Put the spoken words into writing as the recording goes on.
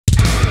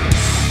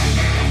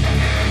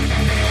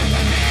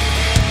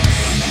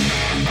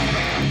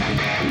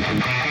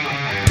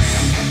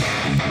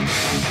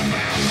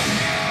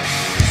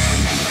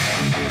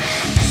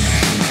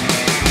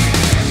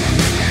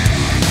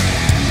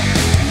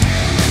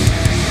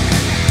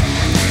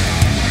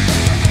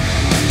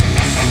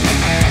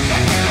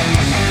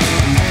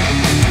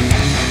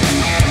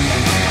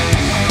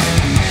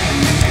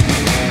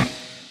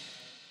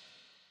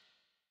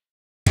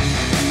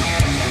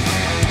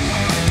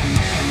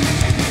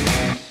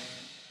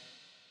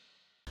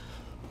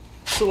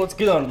So let's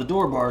get on to the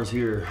door bars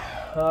here.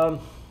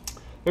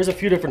 There's a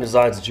few different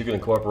designs that you can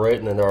incorporate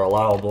and then they're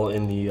allowable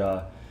in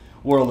the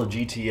world of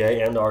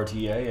GTA and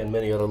RTA and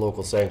many other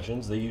local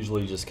sanctions. They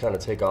usually just kind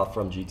of take off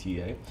from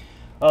GTA.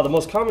 The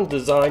most common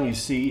design you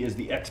see is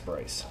the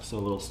X-brace. So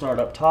it'll start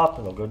up top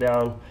and it'll go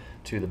down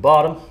to the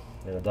bottom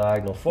in a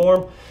diagonal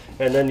form,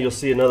 and then you'll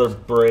see another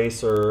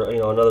brace or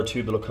another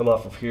tube that'll come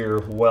off of here,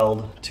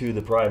 weld to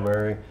the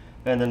primary,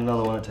 and then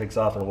another one that takes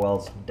off and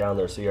welds down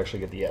there, so you actually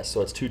get the S.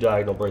 So it's two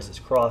diagonal braces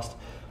crossed,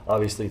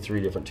 obviously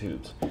three different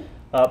tubes.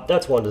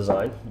 That's one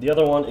design. The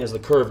other one is the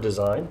curved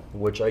design,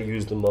 which I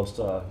use the most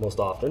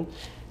often.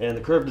 And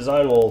the curved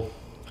design will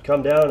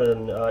come down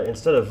and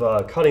instead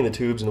of cutting the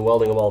tubes and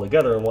welding them all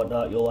together and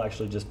whatnot, you'll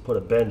actually just put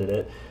a bend in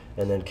it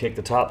and then kick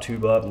the top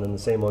tube up, and then the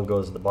same one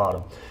goes to the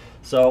bottom.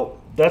 So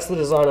that's the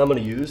design I'm going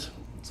to use.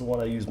 It's the one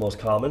I use most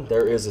common.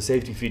 There is a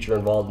safety feature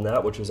involved in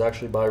that, which was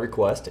actually by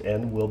request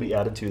and will be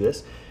added to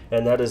this,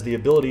 and that is the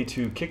ability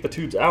to kick the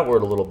tubes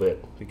outward a little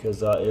bit,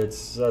 because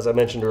it's, as I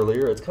mentioned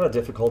earlier, it's kind of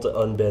difficult to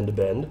unbend a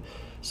bend.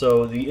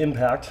 So the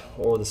impact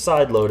or the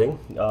side loading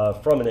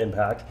from an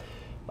impact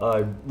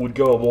would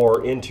go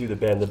more into the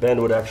bend. The bend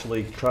would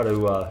actually try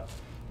to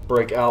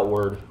break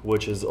outward,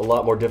 which is a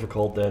lot more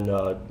difficult than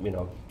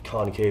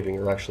concaving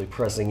or actually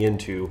pressing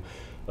into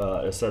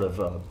instead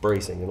of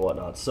bracing and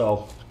whatnot.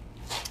 So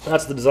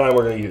that's the design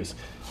we're going to use.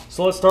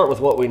 So let's start with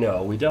what we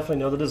know. We definitely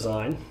know the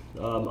design.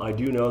 I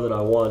do know that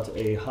I want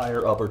a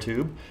higher upper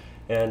tube,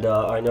 and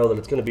I know that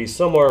it's going to be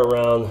somewhere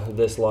around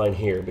this line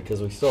here,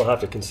 because we still have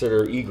to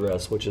consider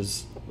egress, which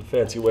is a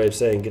fancy way of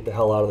saying get the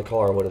hell out of the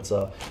car when it's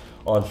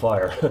on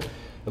fire.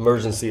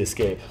 Emergency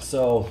escape.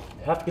 So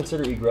have to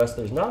consider egress.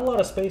 There's not a lot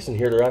of space in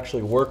here to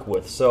actually work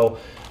with, so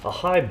a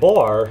high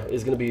bar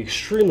is going to be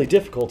extremely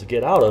difficult to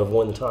get out of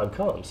when the time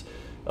comes,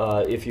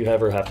 if you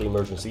ever have to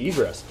emergency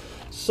egress.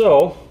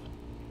 So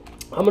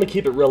I'm going to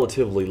keep it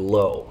relatively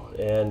low,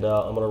 and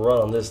I'm going to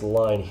run on this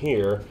line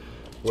here,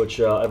 which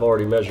I've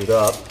already measured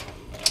up.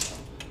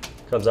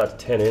 Comes out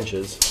to 10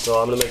 inches. So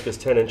I'm going to make this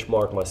 10-inch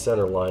mark my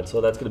center line.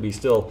 So that's going to be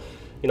still,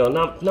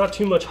 not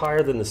too much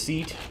higher than the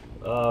seat.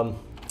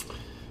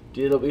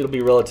 It'll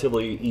be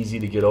relatively easy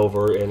to get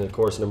over, and of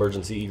course an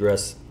emergency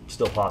egress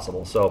still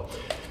possible. So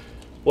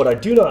what I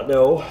do not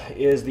know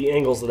is the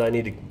angles that I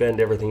need to bend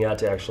everything at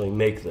to actually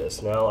make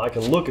this. Now I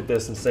can look at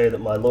this and say that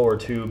my lower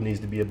tube needs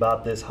to be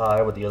about this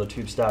high with the other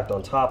tube stacked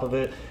on top of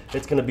it.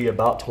 It's going to be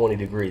about 20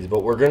 degrees,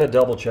 but we're going to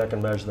double check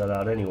and measure that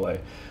out anyway.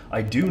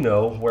 I do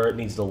know where it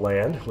needs to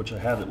land, which I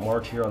have it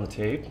marked here on the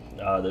tape.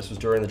 This was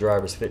during the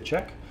driver's fit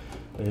check.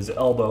 His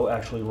elbow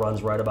actually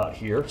runs right about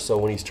here, so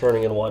when he's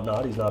turning and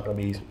whatnot, he's not going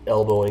to be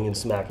elbowing and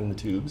smacking the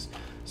tubes.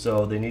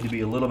 So they need to be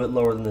a little bit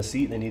lower than the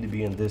seat, and they need to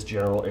be in this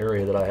general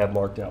area that I have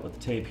marked out with the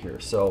tape here.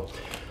 So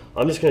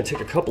I'm just going to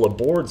take a couple of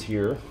boards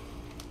here,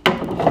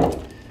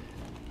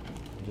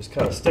 just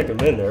kind of stick them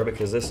in there,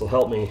 because this will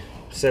help me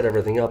set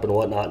everything up and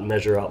whatnot and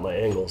measure out my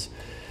angles.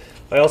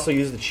 I also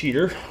use the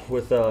cheater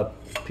with a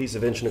piece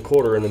of 1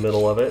 1/4 in the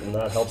middle of it, and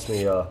that helps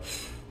me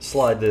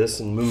slide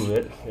this and move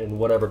it in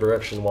whatever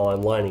direction while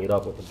I'm lining it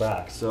up with the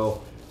back. So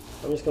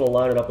I'm just going to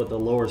line it up with the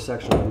lower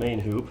section of the main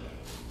hoop,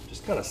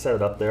 just kind of set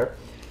it up there,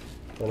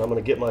 and I'm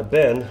going to get my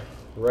bend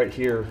right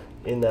here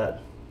in that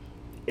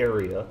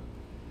area.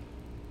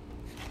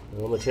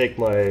 And I'm going to take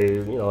my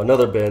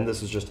another bend.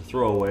 This is just a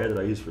throwaway that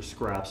I use for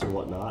scraps and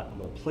whatnot. I'm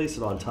going to place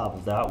it on top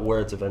of that where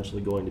it's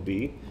eventually going to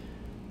be,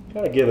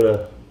 kind of give it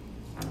a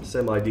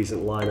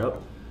semi-decent lineup,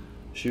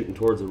 shooting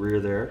towards the rear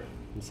there,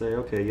 and say,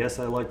 okay, yes,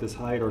 I like this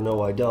height, or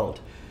no, I don't.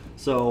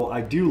 So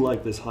I do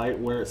like this height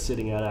where it's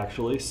sitting at,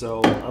 actually.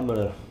 So I'm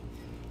gonna,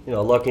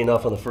 lucky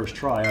enough on the first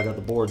try, I got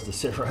the boards to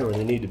sit right where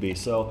they need to be.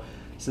 So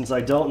since I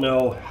don't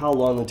know how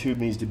long the tube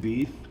needs to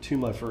be to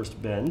my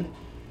first bend,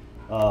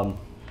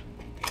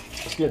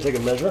 just gonna take a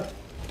measure.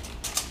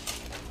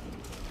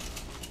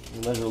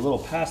 Measure a little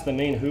past the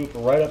main hoop,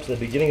 right up to the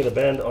beginning of the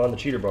bend on the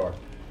cheater bar.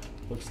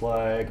 Looks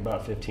like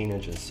about 15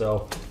 inches.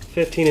 So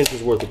 15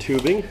 inches worth of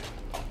tubing.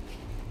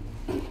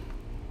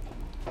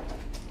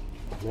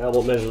 Now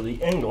we'll measure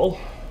the angle,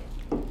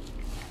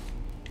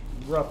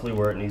 roughly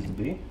where it needs to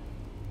be.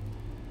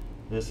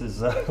 This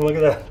is, look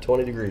at that,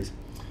 20 degrees,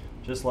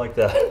 just like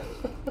that.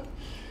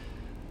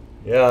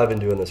 Yeah, I've been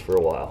doing this for a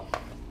while.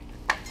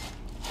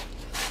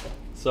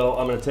 So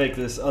I'm going to take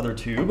this other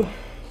tube,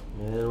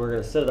 and we're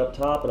going to set it up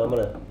top, and I'm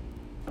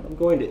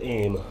going to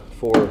aim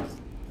for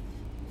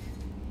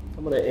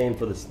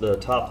the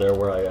top there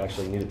where I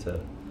actually need it to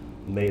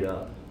mate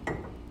up.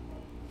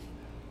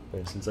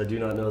 And since I do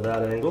not know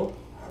that angle,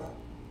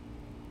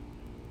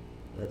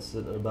 that's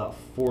at about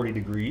 40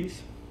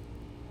 degrees.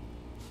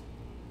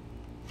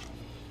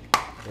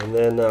 And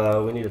then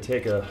we need to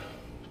take a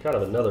kind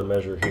of another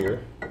measure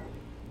here,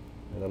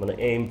 and I'm going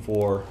to aim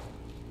for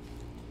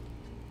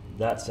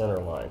that center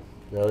line.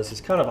 Now this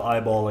is kind of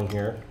eyeballing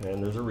here,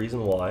 and there's a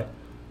reason why.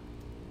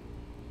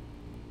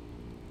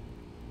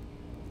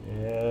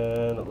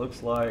 And it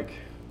looks like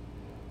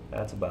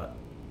that's about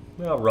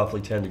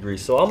roughly 10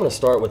 degrees. So I'm going to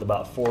start with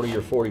about 40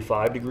 or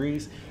 45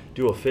 degrees,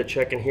 do a fit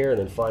check in here, and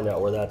then find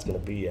out where that's going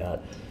to be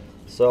at.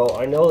 So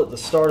I know that the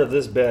start of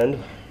this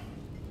bend,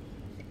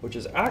 which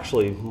is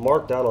actually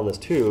marked out on this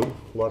tube,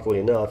 luckily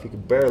enough, you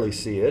can barely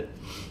see it.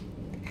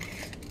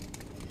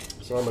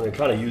 So I'm going to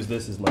kind of use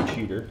this as my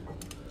cheater.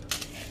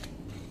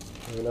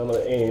 And I'm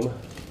going to aim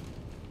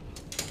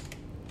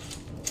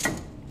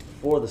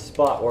for the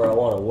spot where I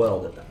want to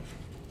weld it.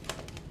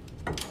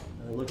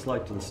 And it looks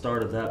like to the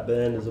start of that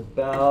bend is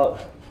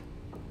about,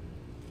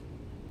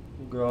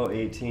 we'll go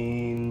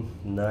 18,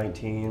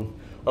 19.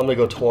 I'm going to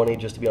go 20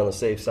 just to be on the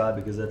safe side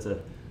because that's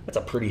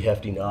a pretty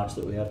hefty notch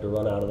that we have to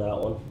run out of that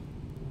one.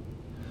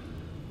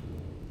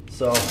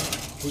 So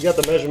we got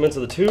the measurements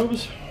of the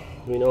tubes.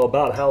 We know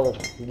about how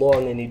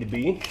long they need to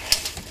be.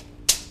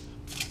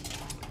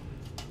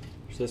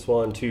 There's this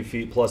one, 2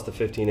 feet plus the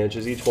 15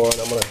 inches. Each one,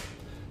 I'm going to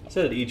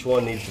say that each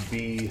one needs to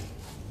be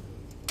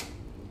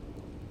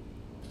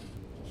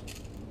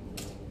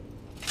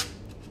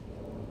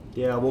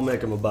we'll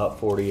make them about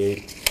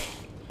 40,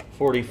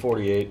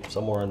 48,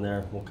 somewhere in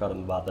there. We'll cut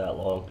them about that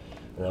long.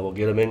 And then we'll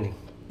get them in,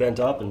 bent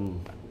up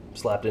and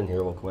slapped in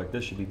here real quick.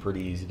 This should be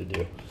pretty easy to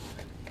do.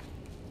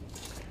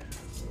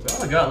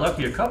 Well, I got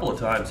lucky a couple of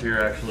times here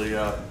actually.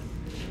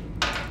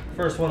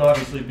 First one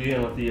obviously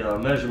being with the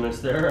measurements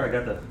there. I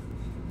got the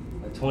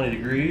 20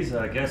 degrees.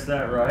 I guessed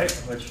that right,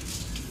 which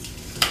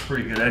is a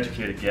pretty good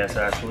educated guess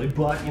actually.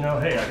 But you know,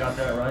 hey, I got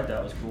that right.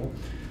 That was cool.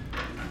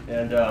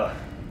 And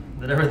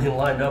then everything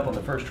lined up on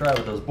the first try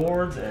with those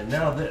boards. And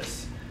now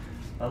this.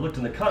 I looked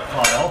in the cut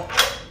file.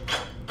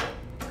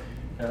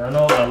 And I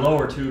know my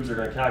lower tubes are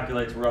going to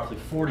calculate to roughly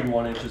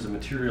 41 inches of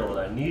material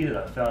that I need, and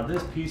I found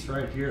this piece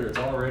right here that's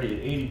already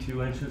at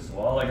 82 inches, so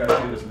all I got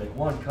to do is make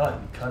one cut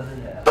and cut it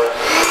in half.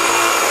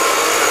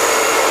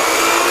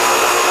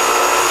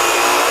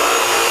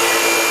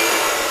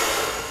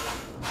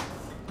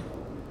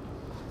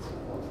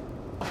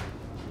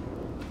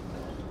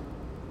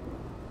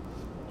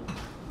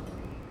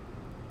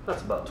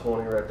 That's about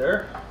 20 right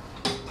there.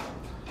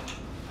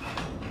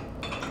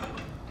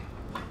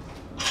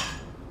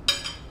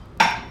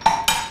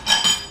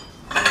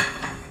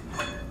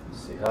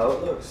 How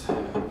it looks.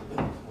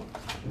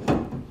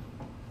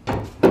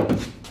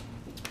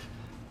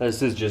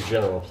 This is just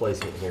general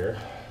placement here.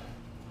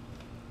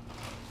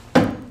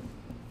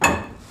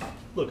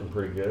 Looking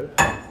pretty good.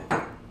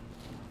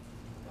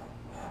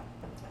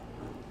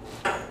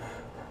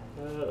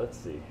 Let's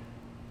see.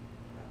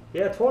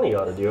 Yeah, 20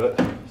 ought to do it.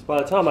 So by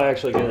the time I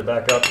actually get it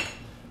back up,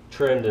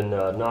 trimmed and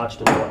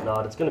notched and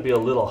whatnot, it's going to be a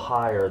little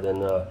higher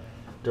than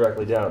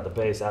directly down at the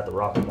base at the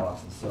rocker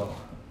boxes. So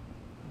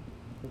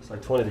looks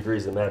like 20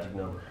 degrees is the magic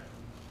number.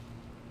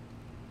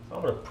 So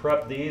I'm going to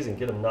prep these and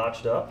get them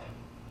notched up.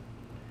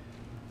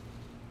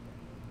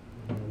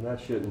 And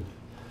that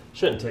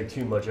shouldn't take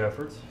too much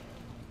effort.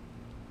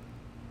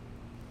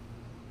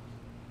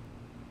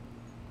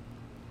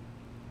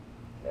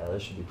 Yeah,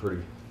 this should be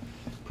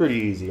pretty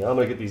easy. I'm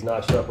going to get these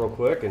notched up real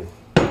quick and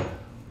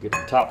get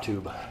the top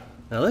tube.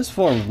 Now this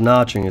form of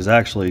notching is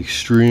actually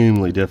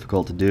extremely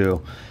difficult to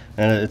do.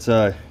 And it's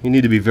you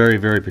need to be very,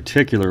 very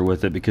particular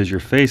with it because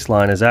your face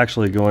line is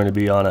actually going to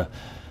be on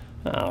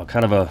a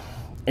kind of a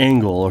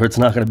angle, or it's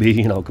not going to be,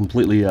 you know,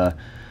 completely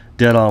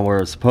dead on where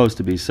it's supposed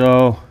to be.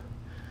 So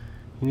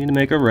you need to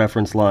make a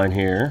reference line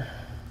here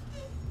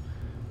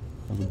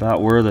of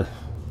about where the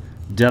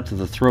depth of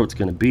the throat's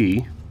going to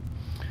be,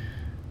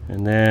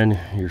 and then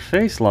your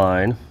face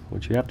line,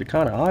 which you have to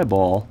kind of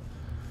eyeball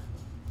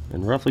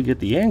and roughly get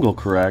the angle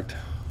correct,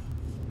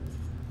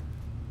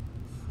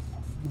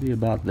 be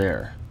about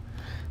there.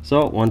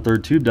 So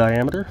 1/3 tube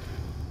diameter.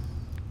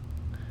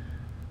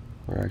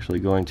 We're actually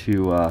going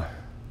to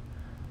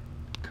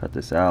cut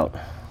this out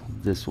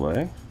this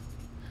way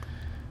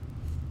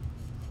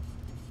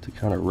to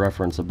kind of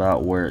reference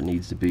about where it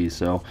needs to be.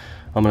 So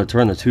I'm going to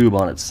turn the tube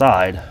on its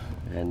side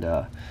and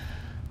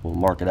we'll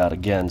mark it out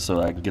again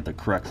so I can get the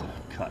correct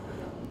cut.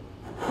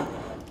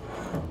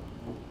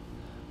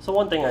 So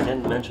one thing I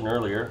didn't mention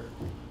earlier,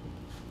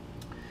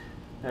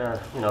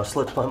 you know,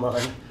 slipped my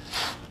mind,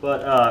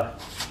 but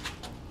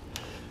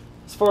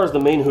as far as the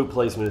main hoop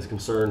placement is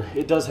concerned,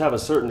 it does have a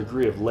certain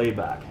degree of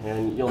layback,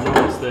 and you'll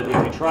notice that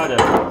if you try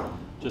to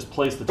just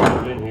place the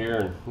tube in here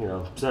and, you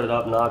know, set it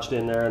up notched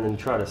in there and then you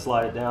try to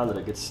slide it down, that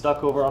it gets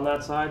stuck over on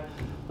that side.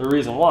 The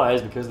reason why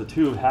is because the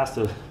tube has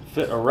to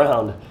fit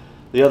around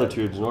the other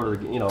tubes in order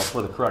to, you know,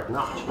 for the correct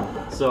notch.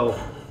 So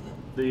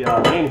the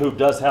main hoop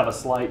does have a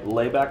slight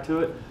layback to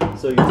it,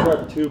 so you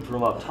thread the tube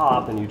from up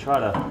top and you try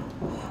to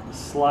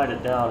slide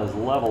it down as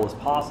level as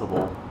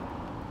possible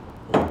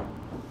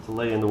to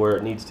lay into where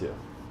it needs to.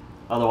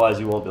 Otherwise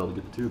you won't be able to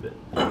get the tube in.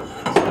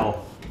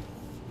 So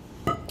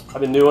I've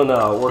been doing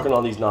working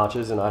on these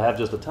notches, and I have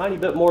just a tiny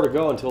bit more to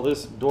go until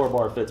this door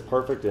bar fits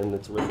perfect and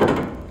it's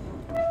ready.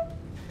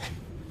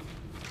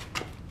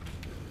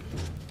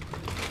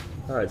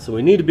 Alright, so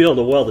we need to be able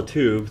to weld the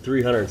tube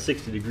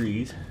 360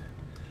 degrees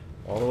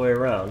all the way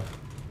around,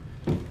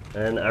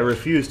 and I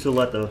refuse to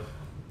let the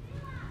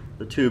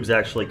tubes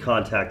actually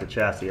contact the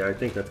chassis. I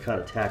think that's kind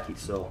of tacky,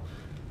 so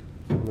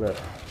I'm going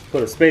to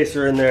put a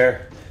spacer in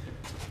there.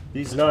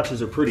 These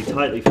notches are pretty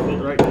tightly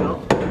fit right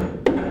now.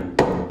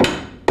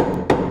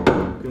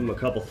 Give them a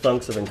couple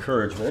thunks of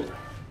encouragement.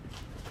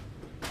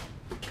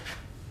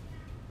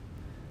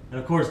 And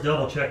of course,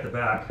 double check the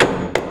back.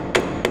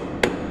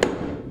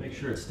 Make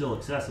sure it's still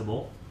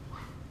accessible.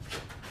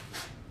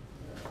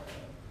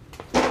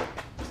 I'm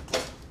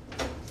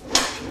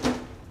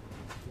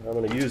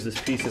going to use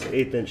this piece of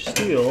 1/8"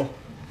 steel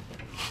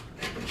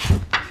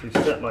to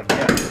set my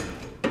gap.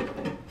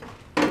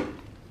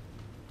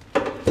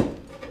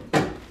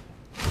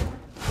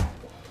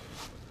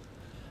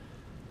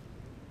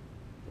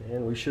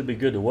 And we should be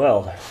good to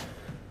weld.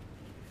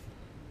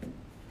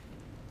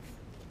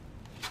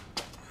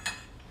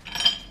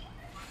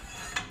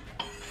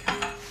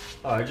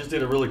 I just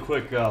did a really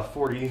quick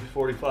 40,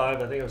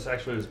 45. I think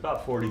it was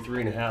about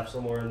 43.5,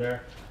 somewhere in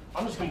there.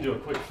 I'm just going to do a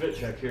quick fit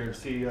check here to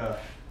see how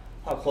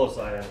close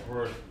I am.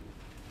 We're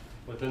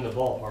within the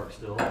ballpark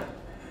still.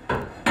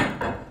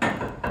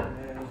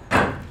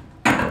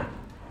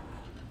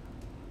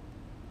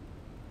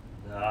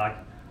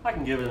 I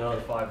can give it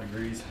another 5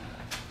 degrees.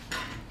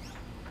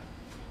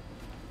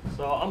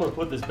 So I'm going to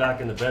put this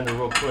back in the bender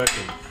real quick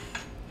and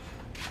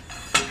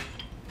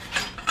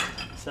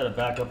set it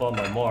back up on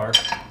my mark.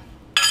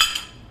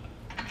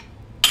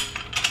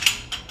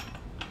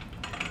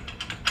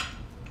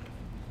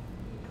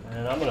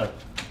 And I'm gonna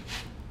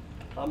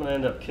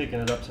end up kicking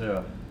it up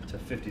to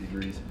 50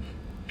 degrees.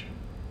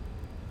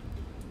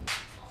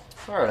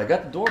 All right, I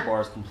got the door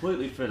bars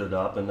completely fitted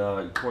up, and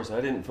of course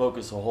I didn't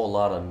focus a whole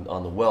lot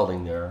on the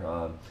welding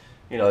there.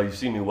 You know, you've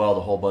seen me weld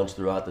a whole bunch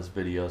throughout this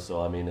video,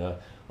 so I mean a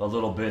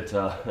little bit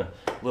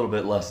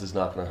less is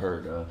not going to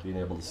hurt being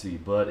able to see.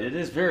 But it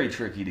is very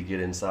tricky to get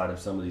inside of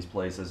some of these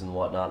places and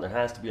whatnot, and there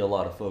has to be a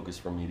lot of focus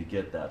for me to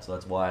get that. So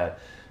that's why I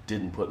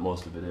didn't put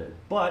most of it in.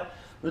 But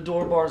the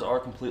door bars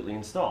are completely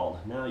installed.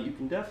 Now you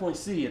can definitely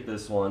see at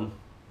this one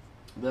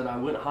that I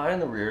went high in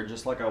the rear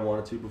just like I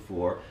wanted to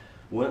before,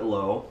 went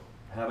low,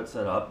 have it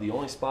set up. The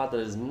only spot that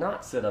is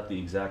not set up the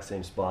exact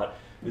same spot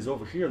is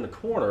over here in the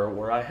corner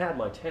where I had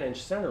my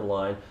 10-inch center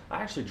line.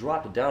 I actually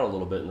dropped it down a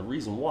little bit, and the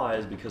reason why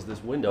is because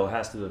this window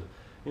has to,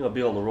 you know, be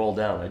able to roll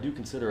down. I do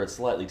consider it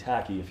slightly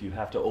tacky if you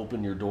have to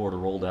open your door to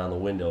roll down the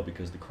window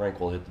because the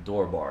crank will hit the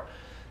door bar.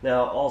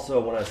 Now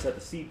also when I set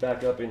the seat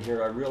back up in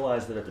here, I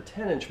realized that at the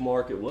 10-inch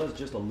mark it was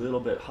just a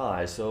little bit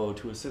high, so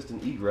to assist in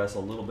egress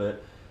a little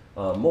bit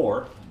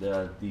more,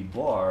 the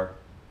bar,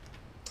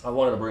 I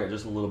wanted to bring it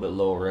just a little bit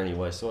lower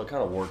anyway, so it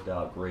kind of worked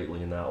out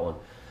greatly in that one.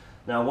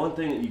 Now one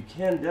thing that you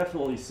can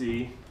definitely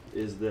see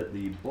is that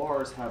the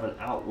bars have an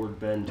outward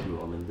bend to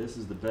them, and this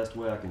is the best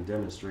way I can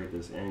demonstrate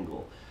this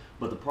angle.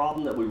 But the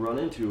problem that we run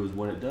into is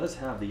when it does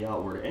have the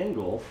outward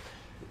angle,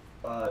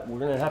 we're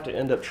going to have to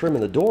end up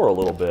trimming the door a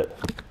little bit.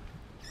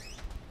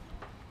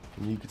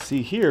 And you can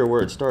see here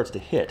where it starts to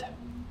hit.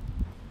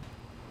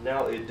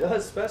 Now it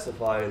does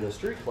specify in the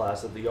street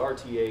class of the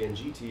RTA and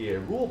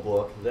GTA rule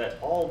book that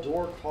all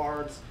door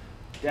cards,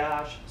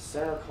 dash,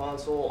 center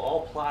console,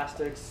 all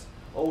plastics,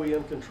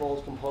 OEM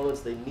controls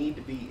components, they need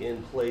to be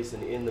in place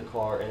and in the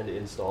car and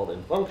installed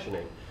and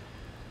functioning.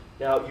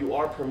 Now you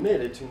are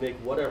permitted to make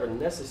whatever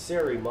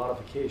necessary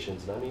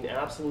modifications, and I mean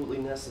absolutely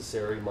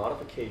necessary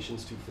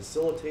modifications to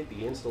facilitate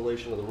the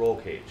installation of the roll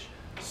cage.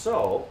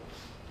 So,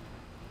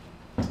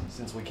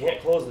 since we can't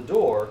close the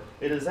door,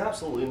 it is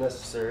absolutely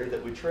necessary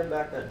that we trim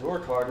back that door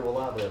card to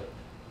allow the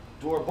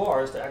door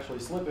bars to actually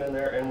slip in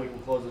there and we can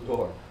close the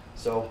door.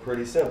 So,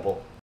 pretty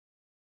simple.